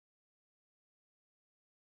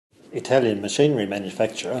Italian machinery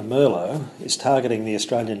manufacturer Merlo is targeting the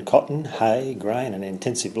Australian cotton, hay, grain and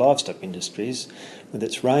intensive livestock industries with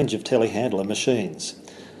its range of telehandler machines.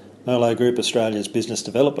 Merlo Group Australia's Business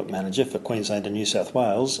Development Manager for Queensland and New South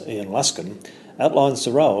Wales, Ian Luscombe, outlines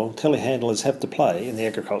the role telehandlers have to play in the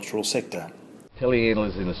agricultural sector.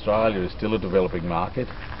 Telehandlers in Australia is still a developing market.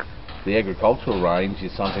 The agricultural range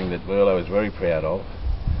is something that Merlo is very proud of.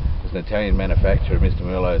 As an Italian manufacturer, Mr.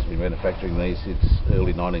 Merlo has been manufacturing these since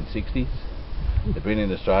early 1960s. They've been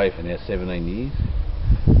in Australia for now 17 years,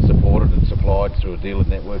 supported and supplied through a dealer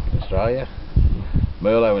network in Australia.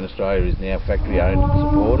 Merlo in Australia is now factory owned and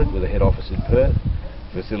supported with a head office in Perth,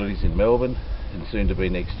 facilities in Melbourne and soon to be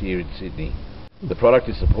next year in Sydney. The product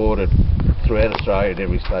is supported throughout Australia in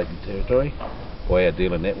every state and territory by our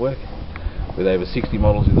dealer network with over 60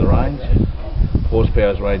 models in the range.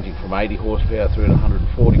 Horsepower is ranging from 80 horsepower through to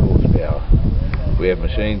 140 horsepower. We have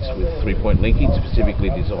machines with 3-point linkage specifically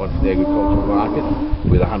designed for the agricultural market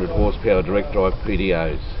with 100 horsepower direct drive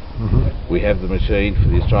PDOs. We have the machine for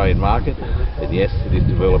the Australian market, and yes, it is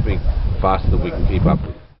developing faster than we can keep up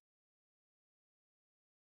with.